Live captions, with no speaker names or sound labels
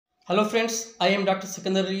Hello friends, I am Dr.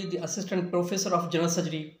 Secondary, the Assistant Professor of General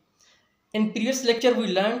Surgery. In previous lecture, we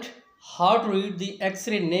learned how to read the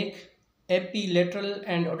X-ray neck, epilateral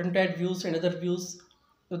and odontoid views and other views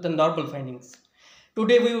with the normal findings.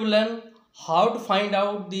 Today we will learn how to find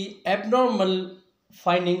out the abnormal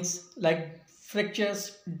findings like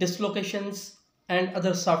fractures, dislocations and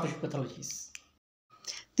other soft tissue pathologies.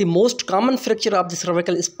 The most common fracture of the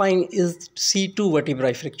cervical spine is C2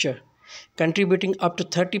 vertebrae fracture, contributing up to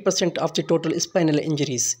 30% of the total spinal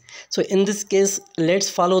injuries. So in this case, let's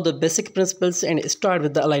follow the basic principles and start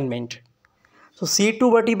with the alignment. So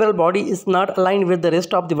C2 vertebral body is not aligned with the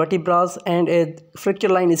rest of the vertebrae and a fracture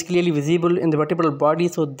line is clearly visible in the vertebral body.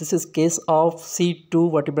 So this is case of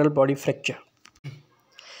C2 vertebral body fracture.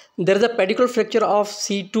 There is a pedicular fracture of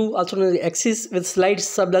C2, also known as axis, with slight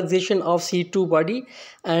subluxation of C2 body,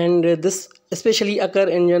 and this especially occur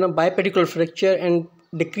in bipedicular fracture and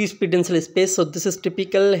decreased peduncular space. So this is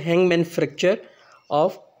typical hangman fracture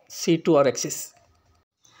of C2 or axis.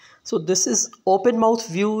 So this is open mouth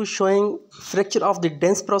view showing fracture of the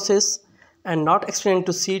dense process and not extending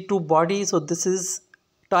to C2 body. So this is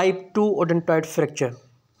type 2 odontoid fracture.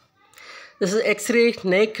 This is X-ray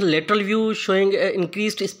neck lateral view showing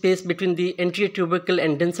increased space between the anterior tubercle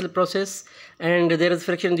and densal process, and there is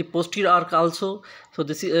fracture in the posterior arc also. So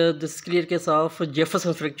this is clear case of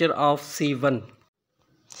Jefferson fracture of C1.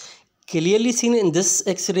 Clearly seen in this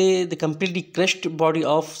X-ray the completely crushed body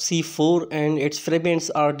of C4 and its fragments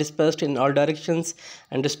are dispersed in all directions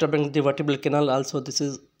and disturbing the vertebral canal also. This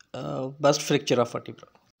is burst fracture of vertebra.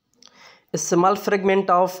 A small fragment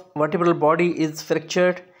of vertebral body is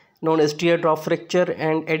fractured, known as teardrop fracture,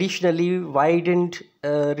 and additionally widened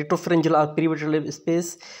retropharyngeal or perivertebral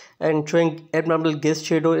space and showing abnormal gaze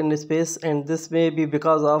shadow in space, and this may be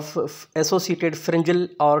because of associated pharyngeal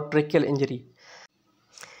or tracheal injury.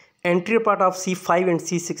 Anterior part of C5 and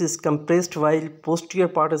C6 is compressed while posterior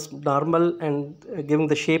part is normal and giving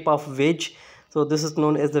the shape of wedge. So this is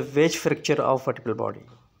known as the wedge fracture of vertebral body.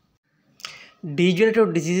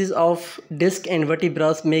 Degenerative diseases of disc and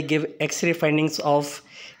vertebrae may give X-ray findings of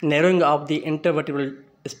narrowing of the intervertebral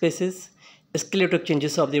spaces, skeletal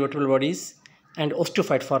changes of the vertebral bodies, and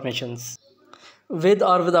osteophyte formations, with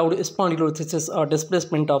or without spondylolisthesis or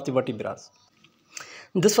displacement of the vertebrae.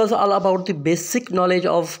 This was all about the basic knowledge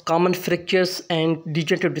of common fractures and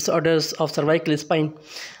degenerative disorders of cervical spine.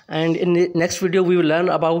 And in the next video, we will learn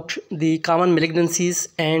about the common malignancies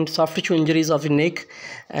and soft tissue injuries of the neck.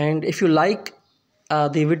 And if you like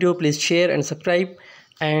the video, please share and subscribe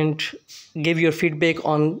and give your feedback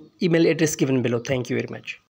on email address given below. Thank you very much.